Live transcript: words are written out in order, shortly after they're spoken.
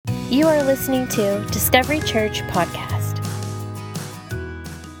You are listening to Discovery Church Podcast.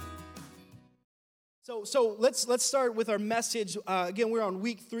 So let's start with our message. Again, we're on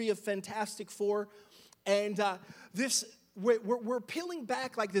week 3 of Fantastic Four, and we're peeling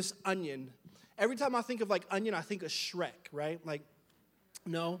back like this onion. Every time I think of like onion, I think of Shrek, right? Like,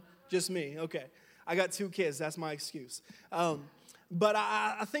 no, just me. Okay, I got 2 kids. That's my excuse. But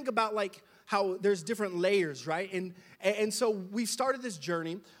I think about like how there's different layers, right? And so we started this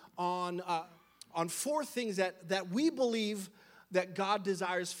journey on 4 things that we believe that God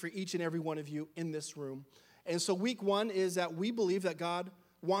desires for each and every one of you in this room. And so week 1 is that we believe that God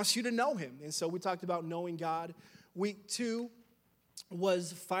wants you to know him. And so we talked about knowing God. Week 2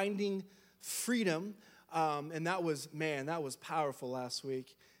 was finding freedom. And that was powerful last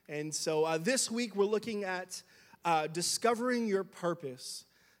week. And so this week we're looking at discovering your purpose.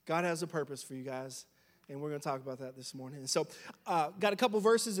 God has a purpose for you guys. And we're going to talk about that this morning. And so, got a couple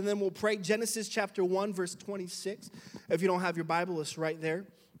verses, and then we'll pray. Genesis chapter 1, verse 26. If you don't have your Bible, it's right there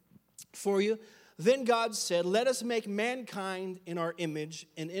for you. Then God said, "Let us make mankind in our image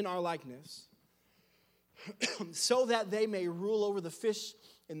and in our likeness, so that they may rule over the fish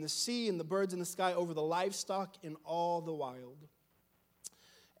in the sea and the birds in the sky, over the livestock and all the wild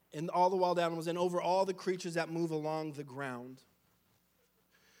animals, and over all the creatures that move along the ground."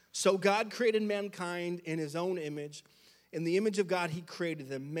 So God created mankind in his own image. In the image of God, he created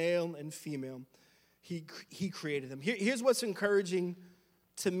them, male and female. He created them. Here's what's encouraging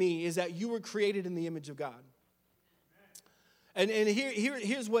to me is that you were created in the image of God. And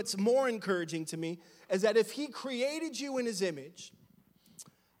here's what's more encouraging to me is that if he created you in his image,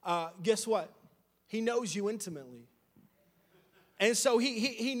 guess what? He knows you intimately. And so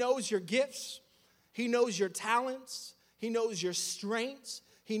he knows your gifts. He knows your talents. He knows your strengths.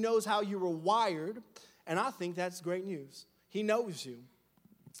 He knows how you were wired, and I think that's great news. He knows you.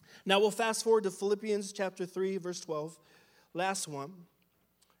 Now we'll fast forward to Philippians chapter 3, verse 12, last one.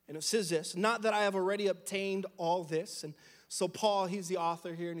 And it says this, "Not that I have already obtained all this." And so Paul, he's the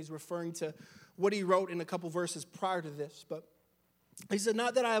author here, and he's referring to what he wrote in a couple verses prior to this. But he said,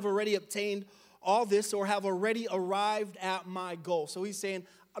 "Not that I have already obtained all this or have already arrived at my goal." So he's saying,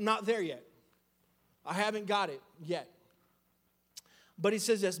 I'm not there yet. I haven't got it yet. But he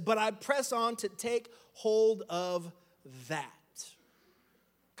says this, "But I press on to take hold of that."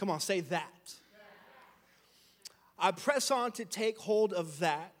 Come on, say that. "I press on to take hold of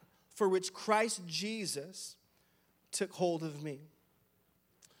that for which Christ Jesus took hold of me."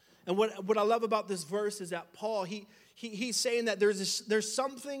 And what I love about this verse is that Paul, he's saying that there's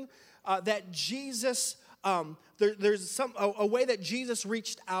something that Jesus, there's a way that Jesus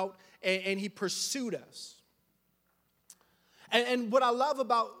reached out and he pursued us. And what I love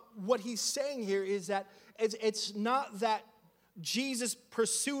about what he's saying here is that it's not that Jesus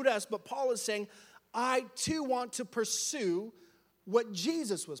pursued us, but Paul is saying, I too want to pursue what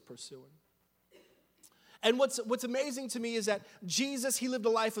Jesus was pursuing. And what's amazing to me is that Jesus, he lived a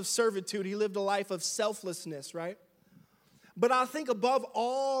life of servitude. He lived a life of selflessness, right? But I think above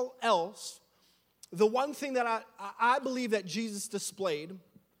all else, the one thing that I believe that Jesus displayed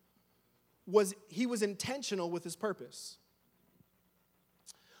was he was intentional with his purpose.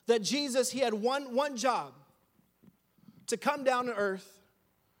 That Jesus, he had one job, to come down to earth,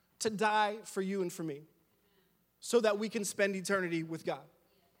 to die for you and for me, so that we can spend eternity with God.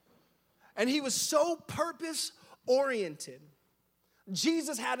 And he was so purpose-oriented.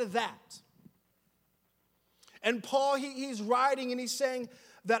 Jesus had that. And Paul, he's writing and he's saying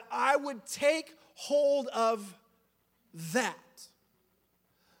that I would take hold of that.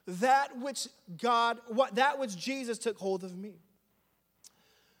 That which Jesus took hold of me.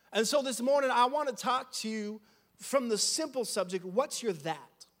 And so this morning, I want to talk to you from the simple subject, what's your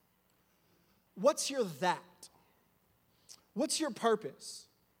that? What's your that? What's your purpose?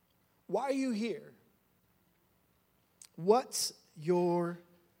 Why are you here? What's your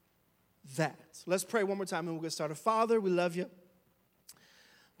that? Let's pray one more time and we'll get started. Father, we love you.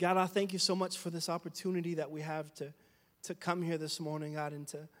 God, I thank you so much for this opportunity that we have to come here this morning, God, and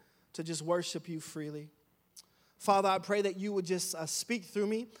to just worship you freely. Father, I pray that you would just speak through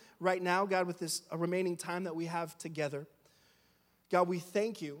me right now, God, with this remaining time that we have together. God, we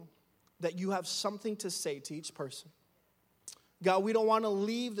thank you that you have something to say to each person. God, we don't want to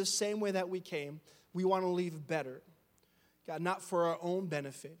leave the same way that we came. We want to leave better. God, not for our own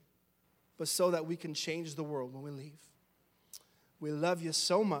benefit, but so that we can change the world when we leave. We love you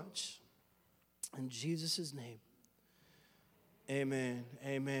so much. In Jesus' name. Amen.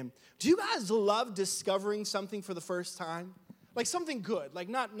 Amen. Do you guys love discovering something for the first time? Like something good, like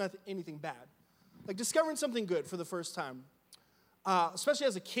not anything bad. Like discovering something good for the first time. especially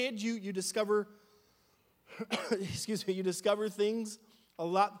as a kid, you discover, you discover things a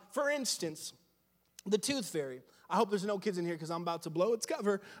lot. For instance, the tooth fairy. I hope there's no kids in here because I'm about to blow its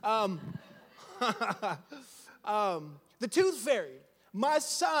cover. The tooth fairy. My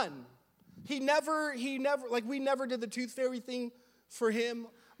son, he never, like we never did the tooth fairy thing for him.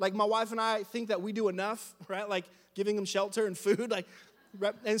 Like my wife and I think that we do enough, right? Like giving him shelter and food, like,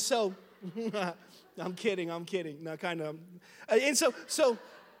 and so, I'm kidding. No, kind of. And so the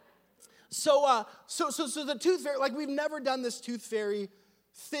tooth fairy, like we've never done this tooth fairy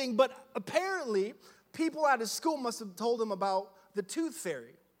thing, but apparently people at his school must have told him about the tooth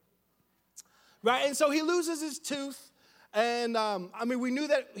fairy, right? And so he loses his tooth. And, we knew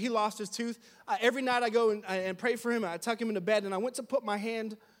that he lost his tooth. Every night I go and pray for him. I tuck him into bed, and I went to put my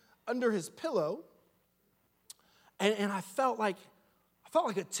hand under his pillow, and I felt like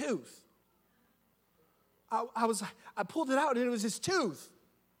a tooth. I pulled it out, and it was his tooth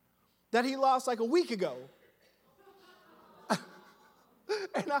that he lost like a week ago.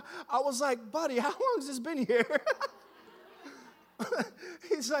 And I was like, buddy, how long has this been here?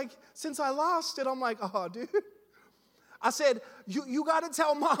 He's like, since I lost it. I'm like, oh, dude. I said, you got to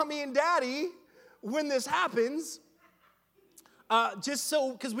tell mommy and daddy when this happens, just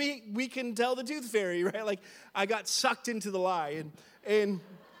so, because we can tell the tooth fairy, right? Like, I got sucked into the lie, and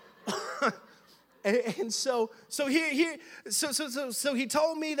so he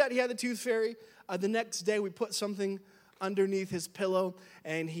told me that he had the tooth fairy. The next day, we put something underneath his pillow,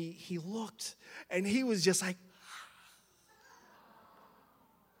 and he looked, and he was just like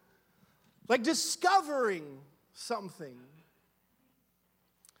discovering something.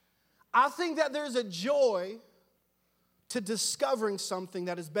 I think that there's a joy to discovering something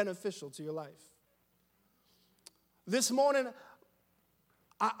that is beneficial to your life. This morning,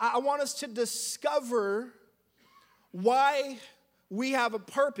 I want us to discover why we have a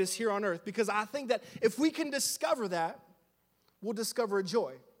purpose here on earth, because I think that if we can discover that, we'll discover a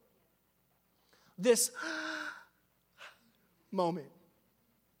joy. This moment,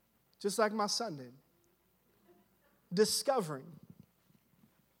 just like my son did. Discovering.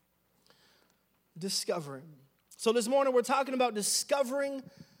 So this morning we're talking about discovering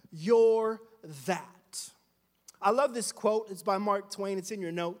your that. I love this quote. It's by Mark Twain. It's in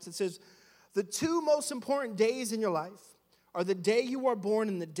your notes. It says, the two most important days in your life are the day you are born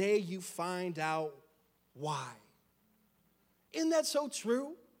and the day you find out why. Isn't that so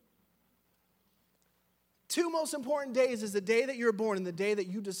true? Two most important days is the day that you're born and the day that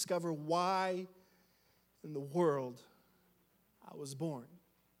you discover why in the world I was born,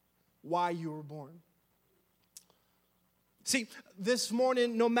 why you were born. See, this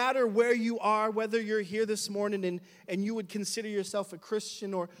morning, no matter where you are, whether you're here this morning and you would consider yourself a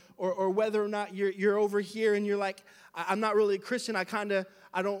Christian, or whether or not you're over here and you're like, I'm not really a Christian,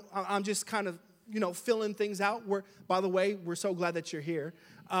 I'm just kind of, filling things out. By the way, we're so glad that you're here.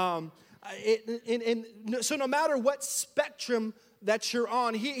 So no matter what spectrum that you're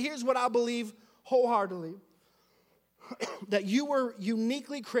on, here's what I believe wholeheartedly, that you were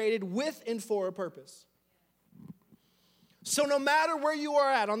uniquely created with and for a purpose. So no matter where you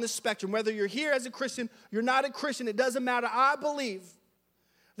are at on this spectrum, whether you're here as a Christian, you're not a Christian, it doesn't matter. I believe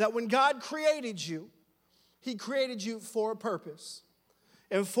that when God created you, He created you for a purpose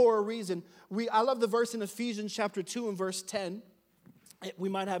and for a reason. I love the verse in Ephesians chapter 2 and verse 10. We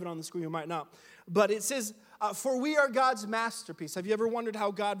might have it on the screen, we might not. But it says, for we are God's masterpiece. Have you ever wondered how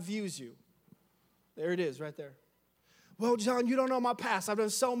God views you? There it is, right there. Well, John, you don't know my past. I've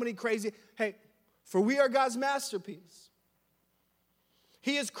done so many crazy. Hey, for we are God's masterpiece.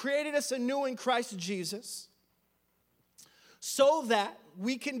 He has created us anew in Christ Jesus so that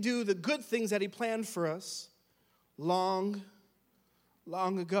we can do the good things that He planned for us long,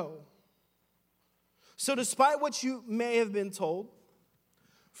 long ago. So despite what you may have been told,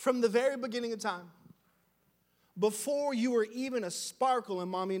 from the very beginning of time, before you were even a sparkle in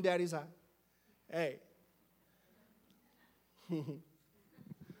mommy and daddy's eye, hey,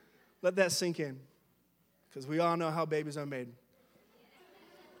 let that sink in, because we all know how babies are made.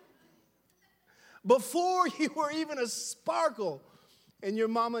 Before you were even a sparkle in your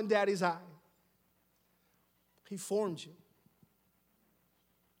mama and daddy's eye, He formed you.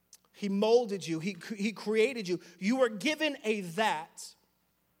 He molded you. He created you. You were given a that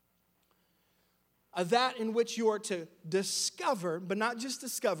in which you are to discover, but not just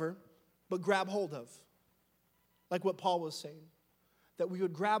discover, but grab hold of. Like what Paul was saying, that we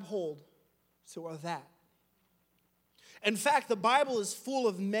would grab hold to our that. In fact, the Bible is full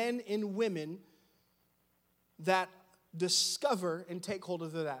of men and women that discover and take hold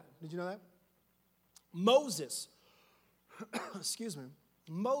of that. Did you know that? Moses, excuse me,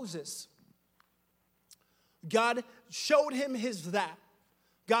 Moses, God showed him that.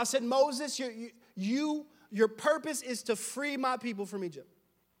 God said, Moses, your purpose is to free my people from Egypt.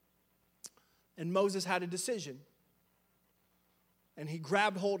 And Moses had a decision. And he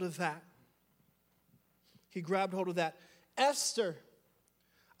grabbed hold of that. Esther,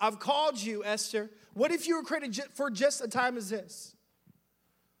 I've called you, Esther. What if you were created for just a time as this?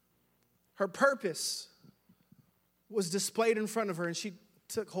 Her purpose was displayed in front of her, and she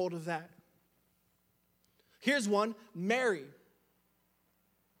took hold of that. Here's one, Mary.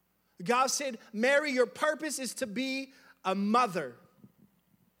 God said, Mary, your purpose is to be a mother.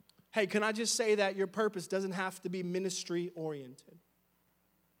 Hey, can I just say that your purpose doesn't have to be ministry oriented?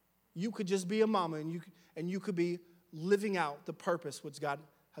 You could just be a mama, and you could be living out the purpose which God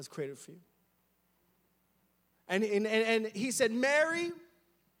has created for you. And he said, Mary,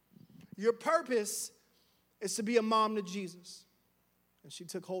 your purpose is to be a mom to Jesus. And she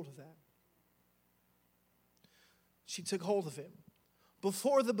took hold of that. She took hold of it.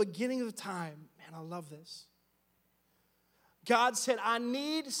 Before the beginning of time, man, I love this. God said, I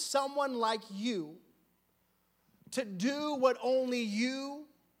need someone like you to do what only you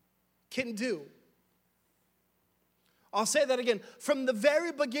can do. I'll say that again. From the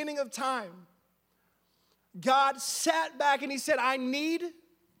very beginning of time, God sat back and he said, I need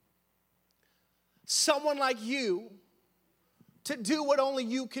someone like you to do what only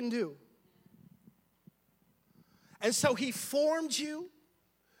you can do. And so he formed you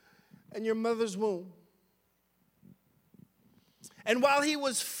in your mother's womb. And while he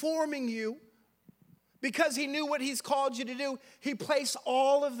was forming you, because he knew what he's called you to do, he placed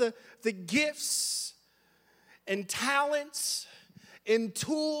all of the gifts and talents and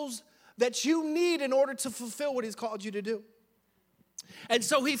tools that you need in order to fulfill what he's called you to do. And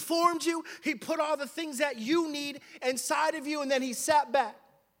so he formed you, he put all the things that you need inside of you, and then he sat back.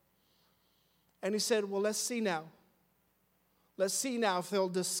 And he said, well, let's see now. Let's see now if they'll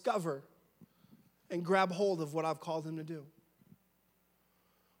discover and grab hold of what I've called them to do.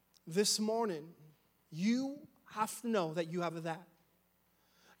 This morning, you have to know that you have a that.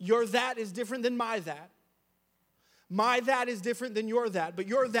 Your that is different than my that. My that is different than your that, but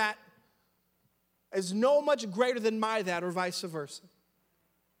your that is no much greater than my that, or vice versa.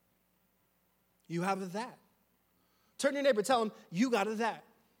 You have a that. Turn to your neighbor, tell him, you got a that.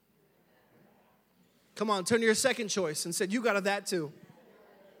 Come on, turn to your second choice and say, you got a that too.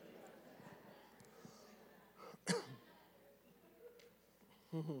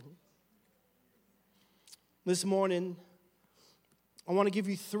 This morning, I want to give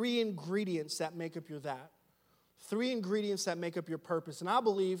you 3 ingredients that make up your that. 3 ingredients that make up your purpose. And I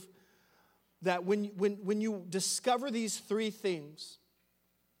believe that when you discover these 3 things,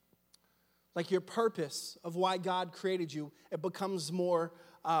 like your purpose of why God created you, it becomes more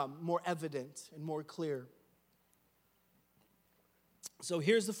evident and more clear. So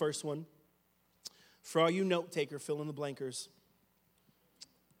here's the first one. For all you note taker, fill in the blankers.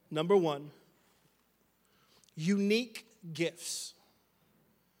 Number 1, unique gifts.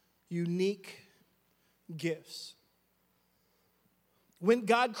 Unique gifts. When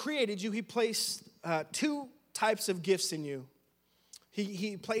God created you, he placed 2 types of gifts in you.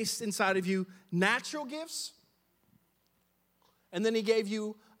 He placed inside of you natural gifts, and then he gave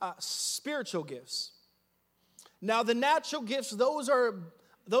you spiritual gifts. Now, the natural gifts, those are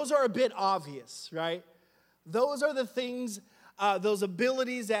a bit obvious, right? Those are the things, those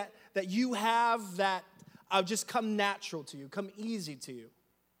abilities that you have that just come natural to you, come easy to you.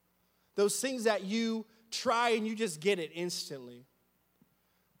 Those things that you try and you just get it instantly.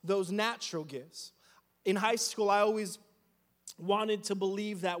 Those natural gifts. In high school, I always wanted to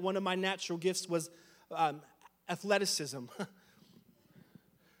believe that one of my natural gifts was athleticism.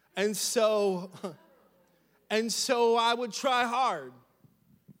 And so I would try hard.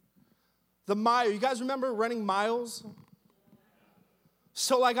 The mile, you guys remember running miles?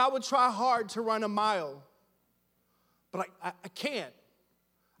 So I would try hard to run a mile, but I can't.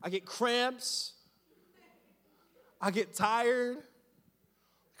 I get cramps. I get tired.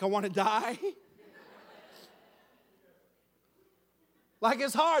 Like I want to die. Like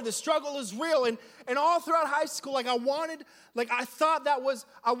it's hard. The struggle is real. And all throughout high school, I wanted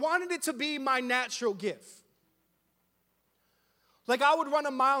it to be my natural gift. Like I would run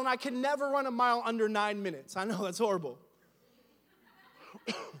a mile and I could never run a mile under 9 minutes. I know that's horrible.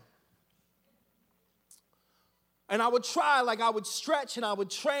 And I would try, I would stretch and I would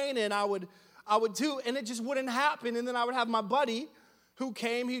train and I would do, and it just wouldn't happen. And then I would have my buddy who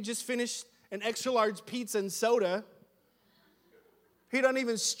came, he just finished an extra large pizza and soda. He doesn't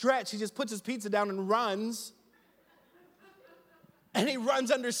even stretch, he just puts his pizza down and runs. and he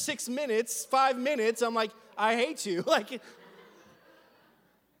runs under 6 minutes, 5 minutes. I'm like, I hate you. Like,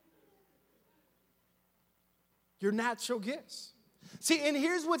 your natural gifts. See, and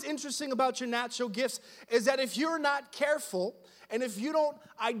here's what's interesting about your natural gifts is that if you're not careful and if you don't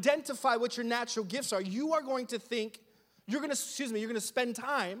identify what your natural gifts are, you are going to think, you're going to spend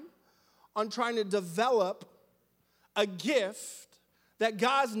time on trying to develop a gift that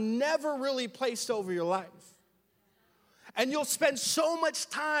God's never really placed over your life. And you'll spend so much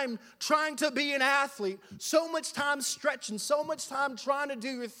time trying to be an athlete, so much time stretching, so much time trying to do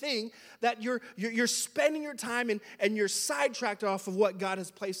your thing that you're spending your time and you're sidetracked off of what God has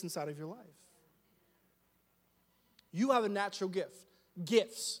placed inside of your life. You have a natural gift,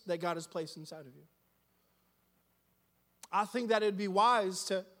 gifts that God has placed inside of you. I think that it'd be wise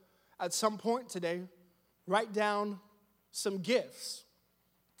to, at some point today, write down some gifts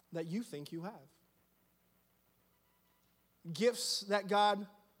that you think you have. Gifts that God,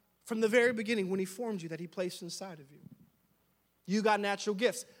 from the very beginning when he formed you, that he placed inside of you. You got natural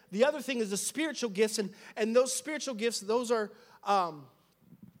gifts. The other thing is the spiritual gifts, and those spiritual gifts, those are,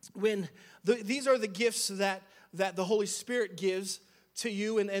 these are the gifts that the Holy Spirit gives to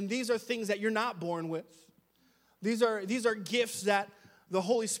you, and these are things that you're not born with. These are gifts that the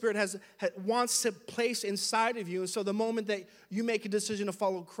Holy Spirit wants to place inside of you. And so the moment that you make a decision to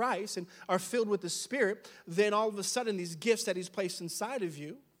follow Christ and are filled with the Spirit, then all of a sudden these gifts that he's placed inside of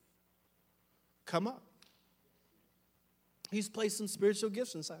you come up. He's placed some spiritual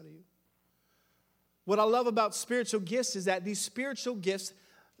gifts inside of you. What I love about spiritual gifts is that these spiritual gifts,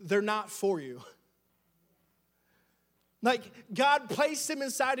 they're not for you. Like, God placed them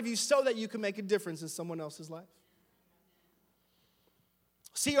inside of you so that you can make a difference in someone else's life.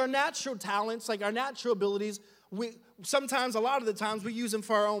 See, our natural talents, like our natural abilities, a lot of the times, we use them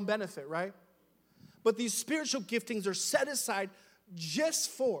for our own benefit, right? But these spiritual giftings are set aside just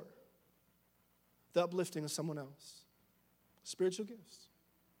for the uplifting of someone else. Spiritual gifts.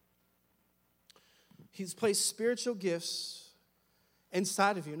 He's placed spiritual gifts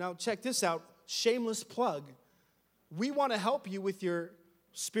inside of you. Now, check this out. Shameless plug. We want to help you with your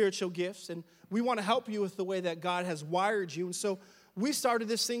spiritual gifts, and we want to help you with the way that God has wired you. And so we started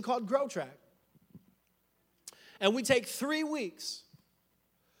this thing called Grow Track. And we take 3 weeks.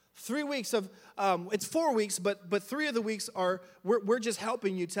 3 weeks of, it's 4 weeks, but 3 of the weeks are, we're just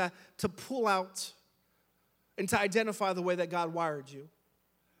helping you to pull out and to identify the way that God wired you.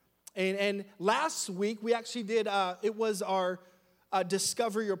 And last week, we actually did, it was our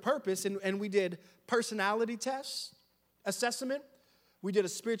Discover Your Purpose, and we did personality tests, assessment. We did a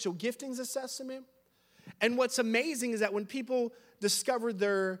spiritual giftings assessment. And what's amazing is that when people discovered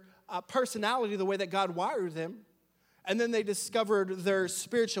their personality, the way that God wired them, and then they discovered their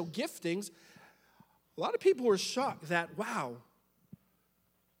spiritual giftings, a lot of people were shocked that, wow,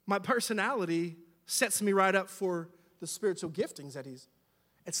 my personality sets me right up for the spiritual giftings that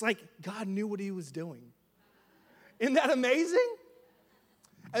it's like God knew what he was doing. Isn't that amazing?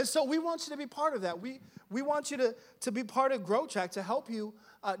 And so we want you to be part of that. We want you to be part of Grow Track to help you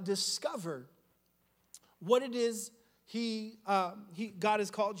discover what it is God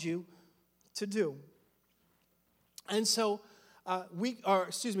has called you to do. And so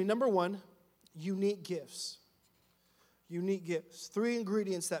number one, unique gifts. Unique gifts. 3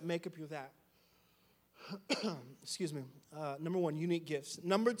 ingredients that make up that. Number one, unique gifts.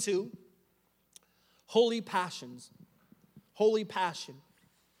 Number 2, holy passions. Holy passion.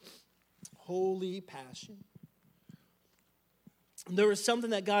 Holy passion. There is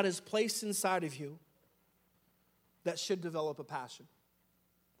something that God has placed inside of you that should develop a passion.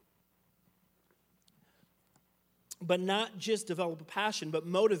 But not just develop a passion, but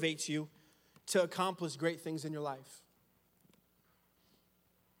motivates you to accomplish great things in your life.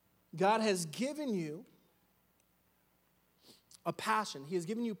 God has given you a passion. He has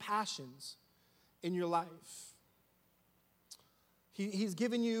given you passions in your life. He's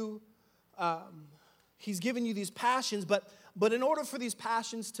given you these passions, but in order for these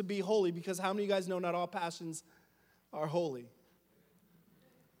passions to be holy, because how many of you guys know not all passions are holy?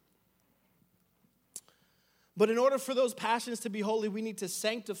 But in order for those passions to be holy, we need to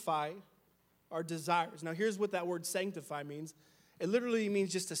sanctify our desires. Now, here's what that word sanctify means. It literally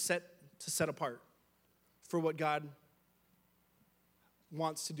means just to set apart for what God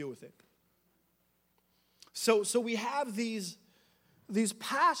wants to do with it. So we have these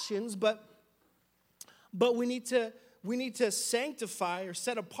passions, but we need to sanctify or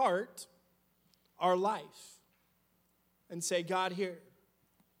set apart our life and say, God,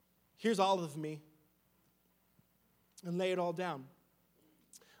 here's all of me, and lay it all down.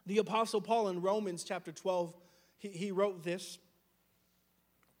 The Apostle Paul in Romans chapter 12, he wrote this.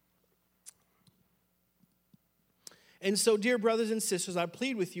 And so, dear brothers and sisters, I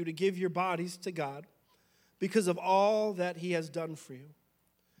plead with you to give your bodies to God because of all that he has done for you.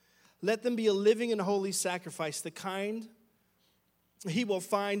 Let them be a living and holy sacrifice, the kind he will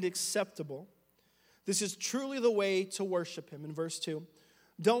find acceptable. This is truly the way to worship him. In verse 2,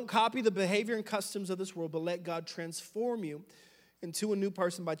 don't copy the behavior and customs of this world, but let God transform you into a new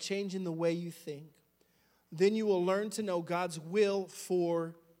person by changing the way you think. Then you will learn to know God's will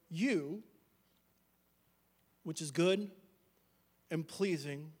for you, which is good and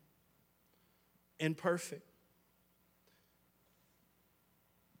pleasing and perfect.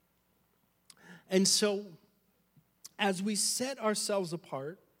 And so, as we set ourselves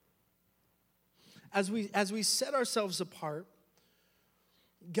apart,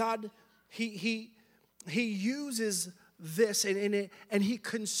 God, he uses this and he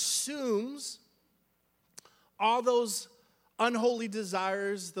consumes all those unholy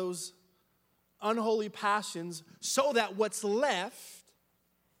desires, those unholy passions, so that what's left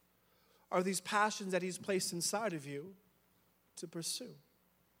are these passions that he's placed inside of you to pursue.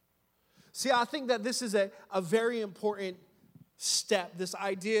 See, I think that this is a very important step, this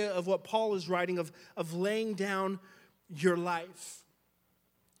idea of what Paul is writing of laying down your life.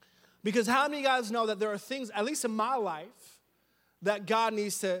 Because how many of you guys know that there are things, at least in my life, that God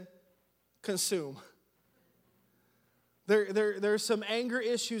needs to consume? There's some anger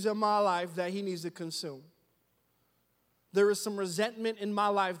issues in my life that he needs to consume. There is some resentment in my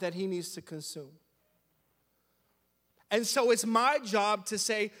life that he needs to consume. And so it's my job to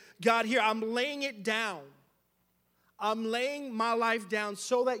say, God, here, I'm laying it down. I'm laying my life down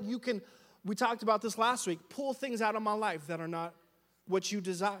so that you can, we talked about this last week, pull things out of my life that are not what you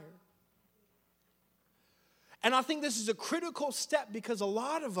desire. And I think this is a critical step because a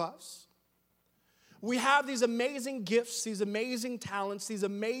lot of us, we have these amazing gifts, these amazing talents, these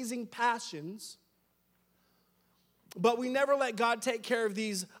amazing passions, but we never let God take care of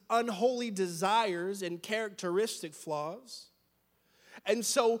these unholy desires and characteristic flaws. And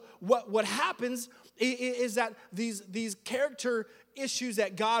so what happens is that these character issues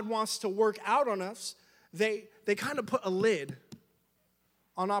that God wants to work out on us, they kind of put a lid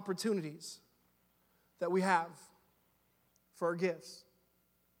on opportunities that we have for our gifts.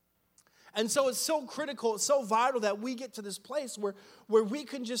 And so it's so critical, it's so vital that we get to this place where we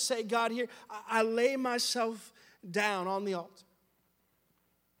can just say, God, here, I lay myself down on the altar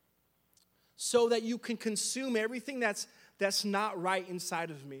so that you can consume everything that's not right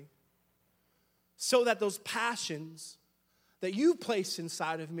inside of me, so that those passions that you place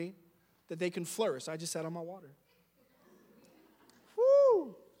inside of me, that they can flourish. I just sat on my water.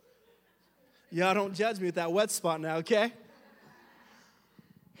 Woo! Y'all don't judge me with that wet spot now, okay?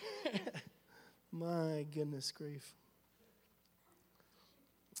 My goodness grief.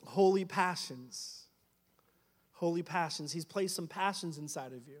 Holy passions. Holy passions. He's placed some passions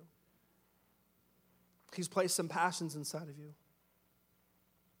inside of you. He's placed some passions inside of you.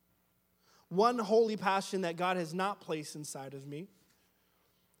 One holy passion that God has not placed inside of me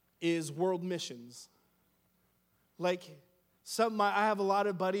is world missions. Like, I have a lot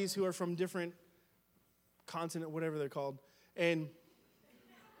of buddies who are from different continent, whatever they're called, and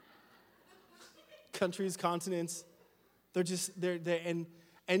countries, continents.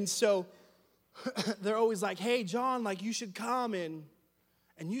 And so they're always like, hey, John, like you should come and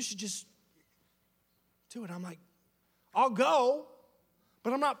you should just do it. I'm like, I'll go,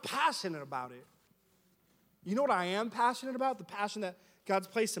 but I'm not passionate about it. You know what I am passionate about? The passion that God's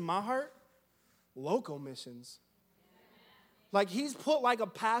placed in my heart? Local missions. Like he's put like a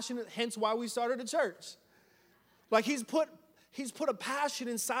passion, hence why we started a church. Like he's put a passion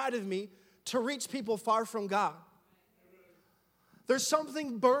inside of me to reach people far from God. There's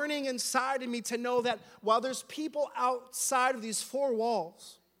something burning inside of me to know that while there's people outside of these four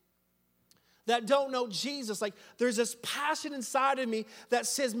walls that don't know Jesus, like there's this passion inside of me that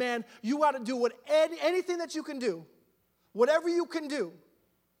says, man, you got to do anything that you can do, whatever you can do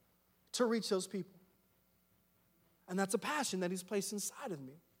to reach those people. And that's a passion that he's placed inside of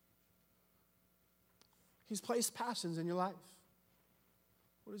me. He's placed passions in your life.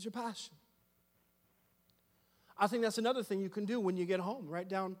 What is your passion? I think that's another thing you can do when you get home. Write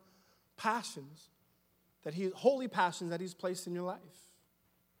down passions, holy passions that he's placed in your life.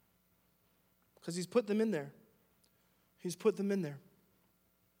 Because he's put them in there. He's put them in there.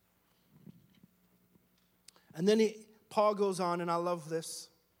 And then Paul goes on, and I love this.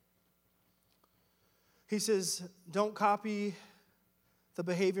 He says, don't copy the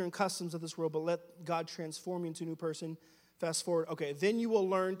behavior and customs of this world, but let God transform you into a new person. Fast forward. Okay, then you will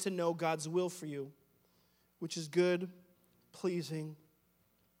learn to know God's will for you, which is good, pleasing,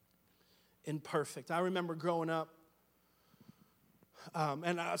 and perfect. I remember growing up,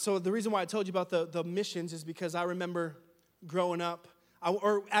 So the reason why I told you about the missions is because I remember growing up,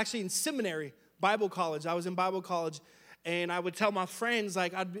 or actually in seminary, Bible college. I was in Bible college, and I would tell my friends,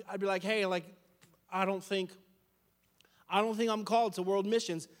 like, I'd be like, hey, like, I don't think I'm called to world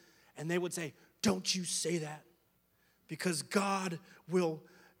missions. And they would say, don't you say that, because God will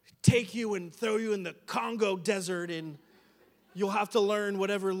take you and throw you in the Congo desert, and you'll have to learn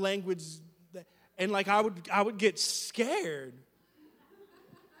whatever language. And like I would get scared.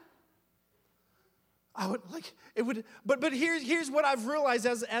 But here's what I've realized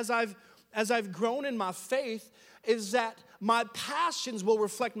as I've grown in my faith is that my passions will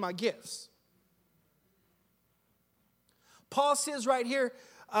reflect my gifts. Paul says right here,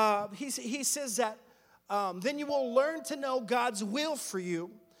 he says that then you will learn to know God's will for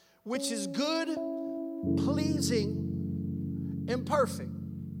you, which is good, pleasing, and perfect.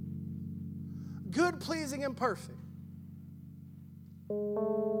 Good, pleasing, and perfect.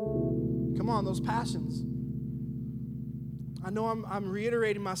 Come on, those passions. I know I'm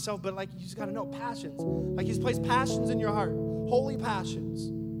reiterating myself, but like you just got to know passions. Like He's placed passions in your heart, holy passions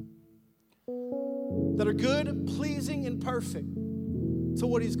that are good, pleasing, and perfect to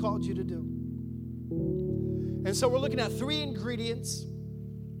what He's called you to do. And so we're looking at three ingredients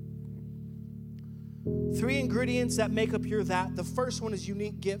that make up your that. The first one is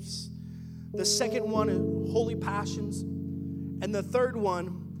unique gifts. The second one is holy passions. And the third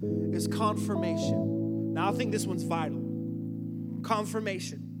one is confirmation. Now, I think this one's vital.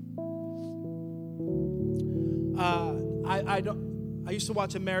 Confirmation. I used to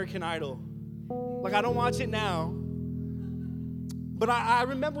watch American Idol. Like, I don't watch it now. But I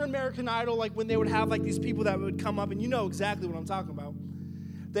remember American Idol, like, when they would have, like, these people that would come up, and you know exactly what I'm talking about.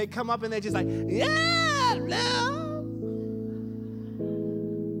 They come up and they just like, yeah, no.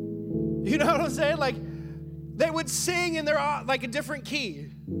 You know what I'm saying? Like, they would sing in their, like, a different key.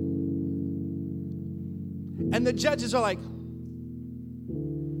 And the judges are like,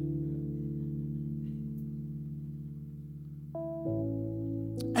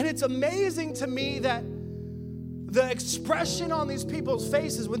 and it's amazing to me that the expression on these people's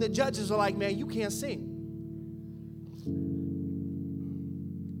faces when the judges are like, man, you can't sing.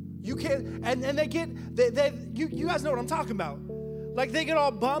 You can't, and they get, you guys know what I'm talking about. Like, they get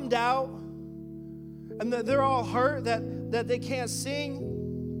all bummed out, and they're all hurt that they can't sing,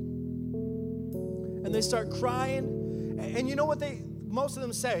 and they start crying. And you know what most of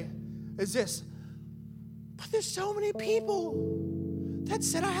them say is this: but there's so many people that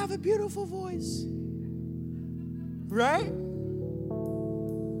said I have a beautiful voice. Right?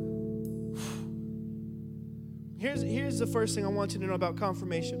 Here's the first thing I want you to know about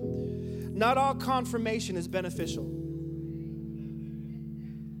confirmation. Not all confirmation is beneficial.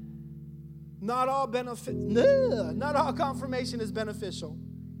 Not all confirmation is beneficial.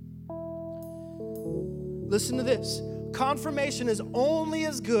 Listen to this. Confirmation is only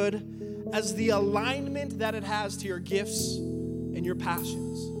as good as the alignment that it has to your gifts and your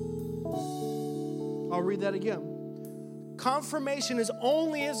passions. I'll read that again. Confirmation is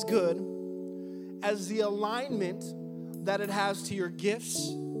only as good as the alignment that it has to your gifts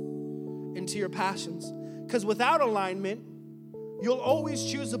and to your passions. Because without alignment, you'll always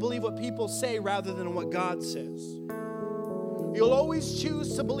choose to believe what people say rather than what God says. You'll always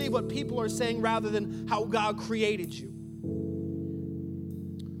choose to believe what people are saying rather than how God created you.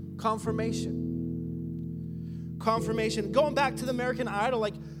 Confirmation. Going back to the American Idol,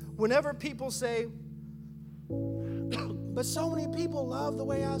 like, whenever people say, but so many people love the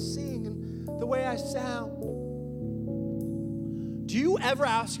way I sing and the way I sound. Do you ever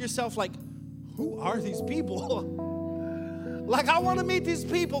ask yourself, like, who are these people? Like, I want to meet these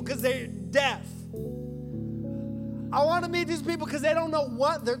people because they're deaf. I want to meet these people because they don't know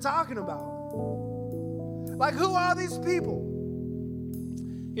what they're talking about. Like, who are these people?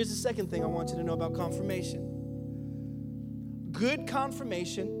 Here's the second thing I want you to know about confirmation. Good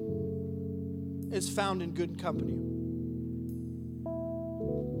confirmation is found in good company.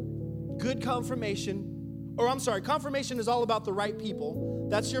 Good confirmation, confirmation is all about the right people.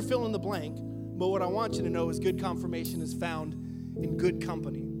 That's your fill in the blank. But what I want you to know is good confirmation is found in good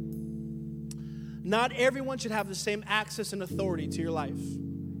company. Not everyone should have the same access and authority to your life.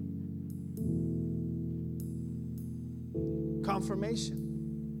 Confirmation.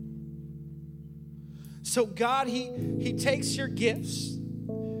 So God, He takes your gifts,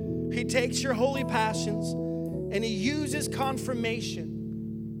 He takes your holy passions, and He uses confirmation.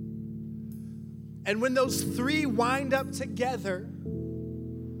 And when those three wind up together,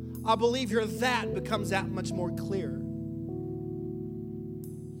 I believe your that becomes that much more clear.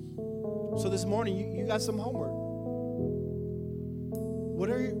 So this morning, you got some homework.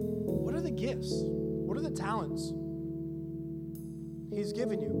 What are the gifts? What are the talents He's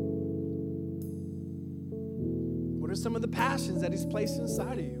given you? What are some of the passions that He's placed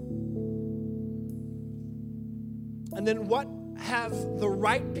inside of you? And then what have the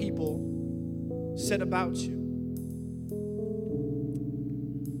right people said about you?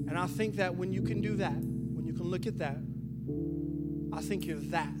 And I think that when you can do that, when you can look at that, I think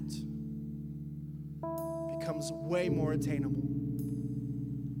that becomes way more attainable.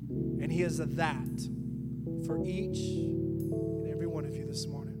 And He is a that for each and every one of you this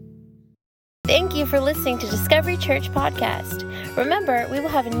morning. Thank you for listening to Discovery Church Podcast. Remember, we will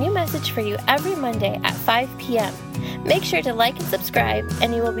have a new message for you every Monday at 5 p.m. Make sure to like and subscribe,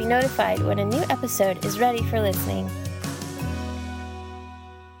 and you will be notified when a new episode is ready for listening.